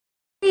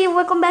and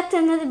welcome back to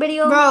another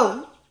video.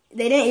 Bro,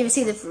 they didn't even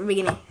see the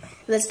beginning.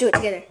 Let's do it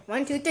together.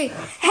 1, 2, 3.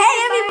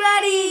 Hey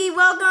everybody,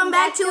 welcome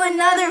back to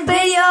another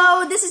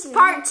video. This is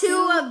part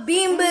 2 of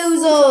being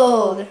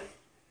boozled.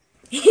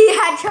 He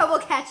had trouble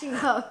catching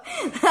up.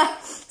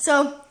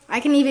 So, I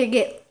can either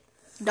get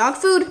dog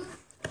food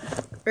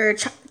or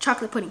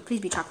chocolate pudding. Please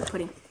be chocolate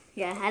pudding.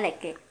 Yeah, I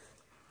like it.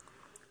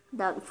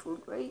 Dog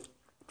food, right?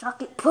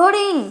 Chocolate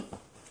pudding.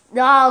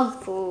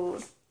 Dog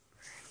food.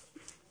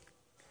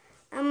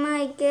 I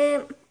might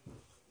get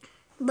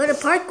butter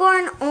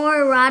popcorn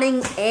or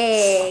rotting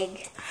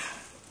egg.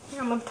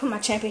 I'm gonna put my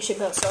championship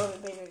belt so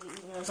everybody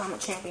knows I'm a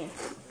champion.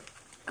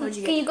 Can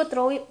you go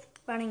throw it?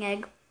 Rotting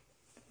egg.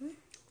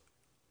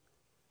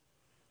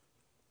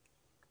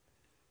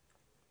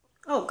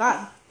 Oh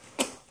God.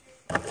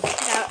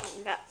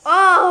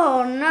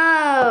 Oh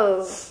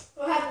no.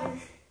 What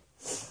happened?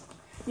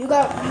 You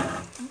got.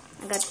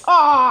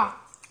 Oh,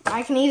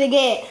 I can either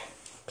get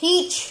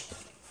peach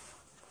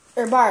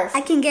or barf. I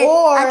can get.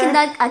 Or,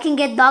 I can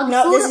get dog food.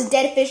 No, this is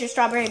dead fish or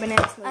strawberry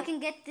banana smoothie. I can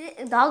get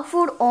dog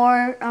food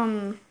or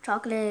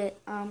chocolate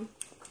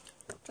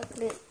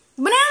chocolate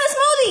banana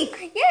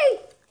smoothie. Yay!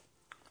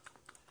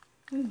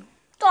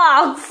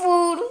 Dog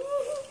food.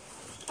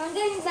 I'm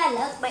getting bad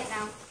luck right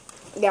now.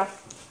 Yeah.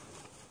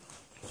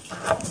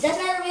 That's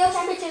not a real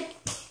championship.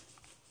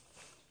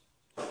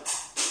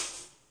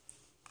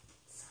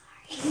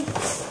 Sorry.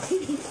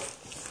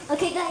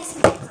 Okay, guys.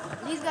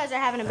 These guys are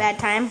having a bad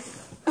time.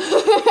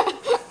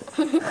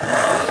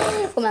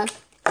 Come on.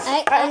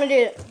 I'm gonna do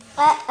it.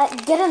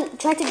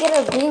 Try to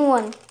get a green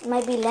one. It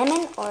might be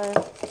lemon or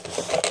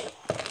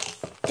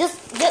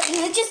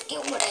just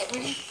get whatever.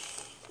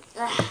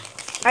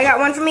 I got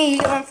one for me. You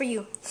get one for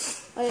you.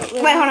 Wait,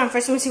 hold on.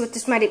 First, let me see what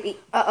this might be.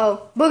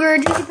 Uh-oh.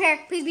 Booger, juicy pear.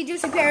 Please be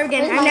juicy pear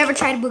again. I've never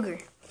tried a booger.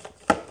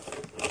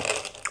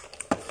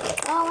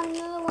 Oh,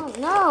 another one.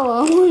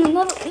 No.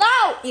 Another.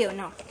 No. Ew,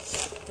 no.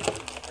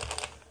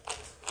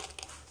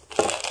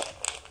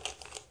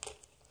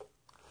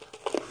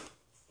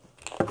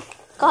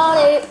 Call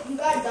it. You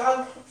got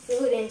dog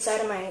food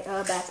inside of my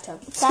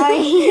bathtub.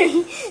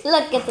 Sorry.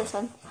 Look at this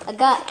one. I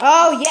got.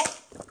 Oh yeah.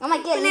 I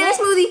might get banana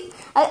smoothie.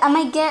 I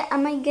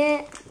might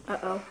get.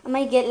 Uh-oh. I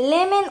might get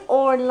lemon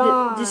or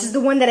lime. This is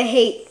the one that I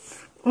hate.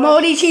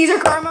 Moldy cheese or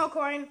caramel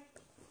corn.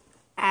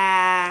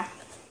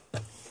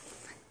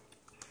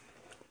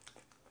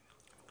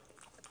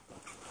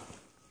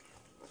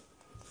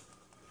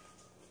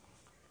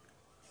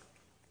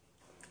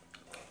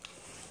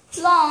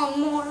 Long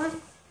more.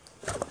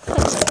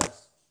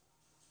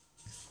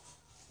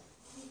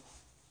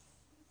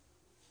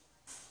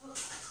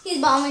 He's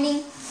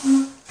vomiting.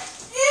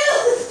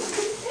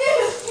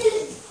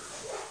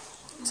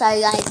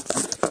 Sorry guys.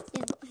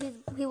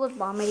 He was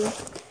vomiting.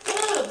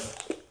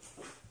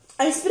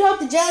 I spit out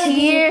the jelly.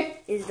 Here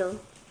is the.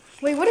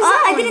 Wait, what is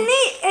that? I didn't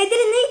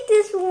eat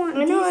this one.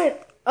 I know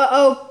it.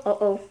 Uh-oh.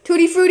 Uh-oh.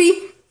 Tutti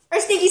Frutti. Or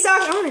Stinky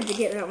Socks. I wanted to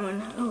get that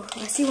one. Oh,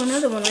 I see one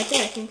other one right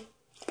there, I think.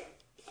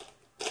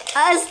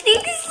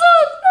 Stinky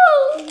Sock,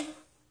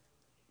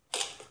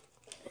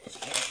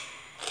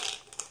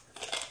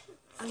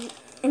 no.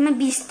 It might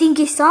be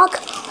Stinky Sock.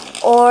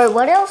 Or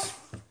what else?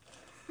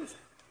 It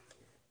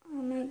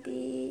might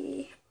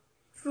be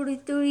Fruity.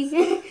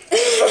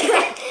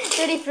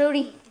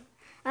 Fruity.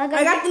 I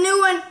got the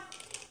new one.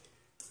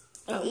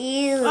 Oh.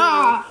 Ew.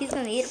 Ah. He's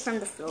gonna eat it from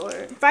the floor.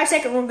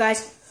 5-second rule,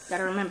 guys.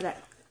 Gotta remember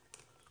that.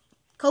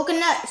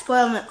 Coconut,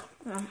 spoiled milk.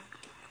 Oh.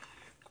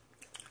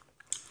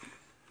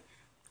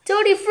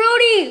 Tutti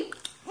Frutti.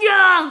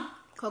 Yeah.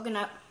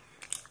 Coconut.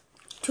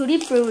 Tutti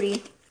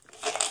Frutti.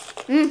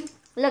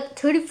 Look,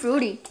 Tutti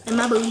Frutti. In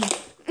my booty.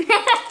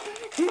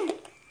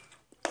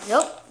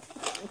 Yep.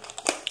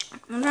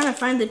 I'm trying to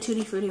find the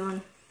Tutti Frutti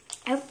one.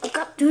 I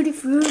got Tutti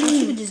Frutti.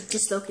 You could just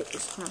dislocate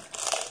this one.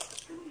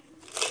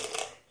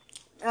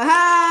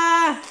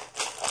 Aha!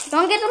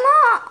 Don't get them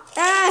all.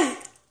 Ah!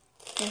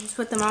 Yeah, just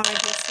put them all right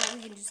here so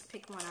we can just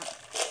pick one up.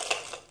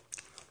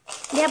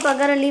 Yeah, but I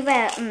gotta leave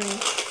at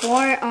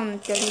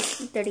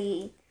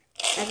 30.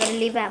 I gotta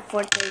leave at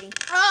 4:30.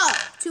 Oh!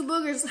 2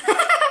 boogers.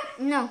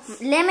 No,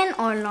 lemon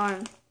or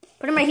lime.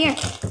 Put them right here.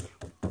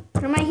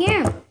 Put them right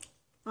here.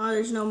 Oh,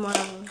 there's no more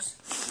of those.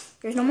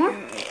 There's no more?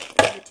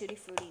 The Tutti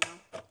Frutti now.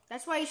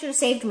 That's why you should have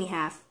saved me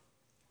half.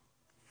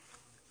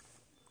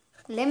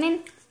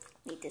 Lemon.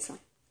 Eat this one.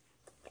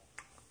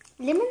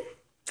 Lemon.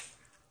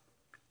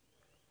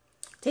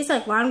 Tastes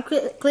like lawn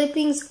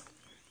clippings.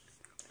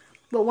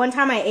 But one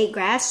time I ate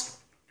grass.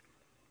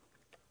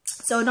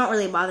 So it don't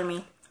really bother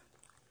me.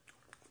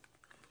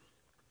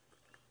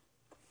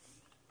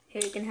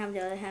 Here, you can have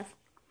the other half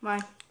Why?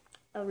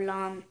 of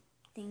lawn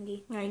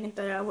thingy. Yeah, you can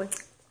throw that away.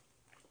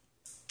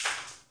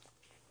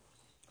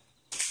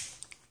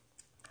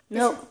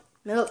 Milk.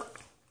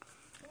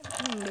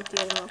 Get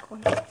the other milk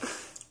one.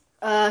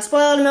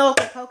 Spoiled milk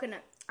or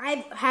coconut.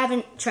 I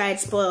haven't tried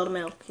spoiled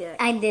milk yet.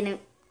 I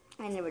didn't.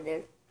 I never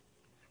did.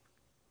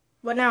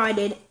 But now I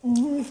did.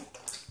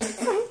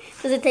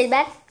 Does it taste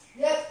bad?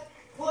 Yep.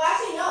 Well,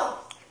 actually, no.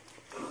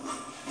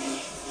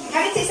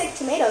 How do it taste like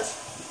tomatoes?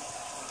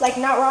 Like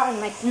not rotten,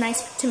 like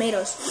nice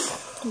tomatoes.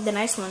 The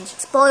nice ones.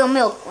 Spoiled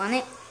milk, want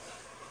it?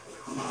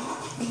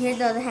 And here's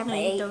the other half I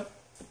ate.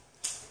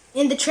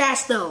 In the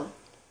trash though.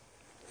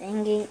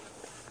 Dang it.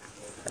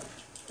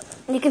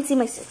 You can see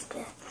my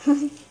six-pack.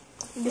 You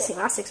can see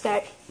my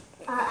six-pack.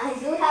 I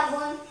do have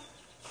one.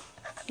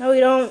 No,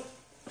 you don't.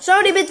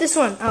 Somebody bit this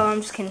one. Oh,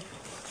 I'm just kidding.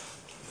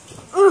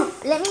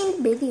 Let me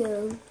in the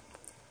video.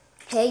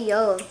 Hey,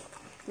 yo.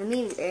 Let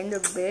me in the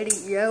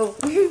video.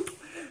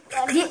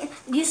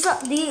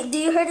 Do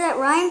you heard that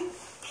rhyme?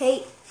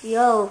 Hey,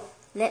 yo.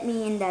 Let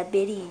me in that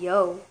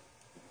video.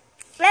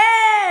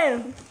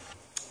 Yeah.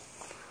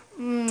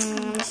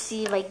 Let's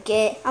see if I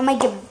get. I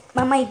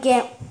might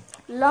get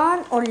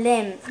lawn or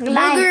limb.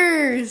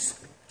 Boogers.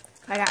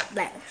 I got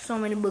so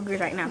many boogers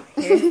right now.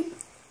 Here.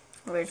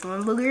 Where's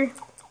one booger?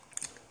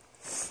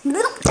 And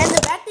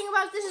the bad thing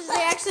about this is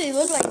they actually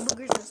look like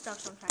boogers and stuff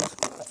sometimes.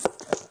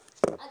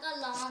 I got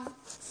lawn.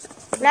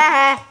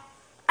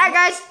 Alright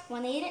guys.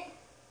 Wanna eat it?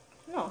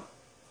 No.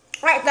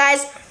 Alright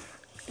guys.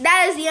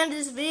 That is the end of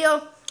this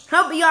video.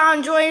 Hope y'all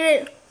enjoyed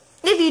it.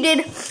 If you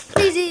did,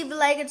 please leave a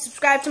like and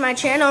subscribe to my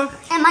channel.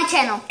 And my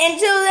channel.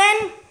 Until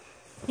then,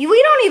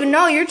 we don't even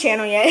know your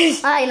channel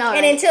yet. I know.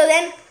 And until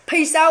then,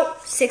 peace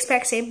out.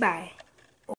 Six-pack, say bye.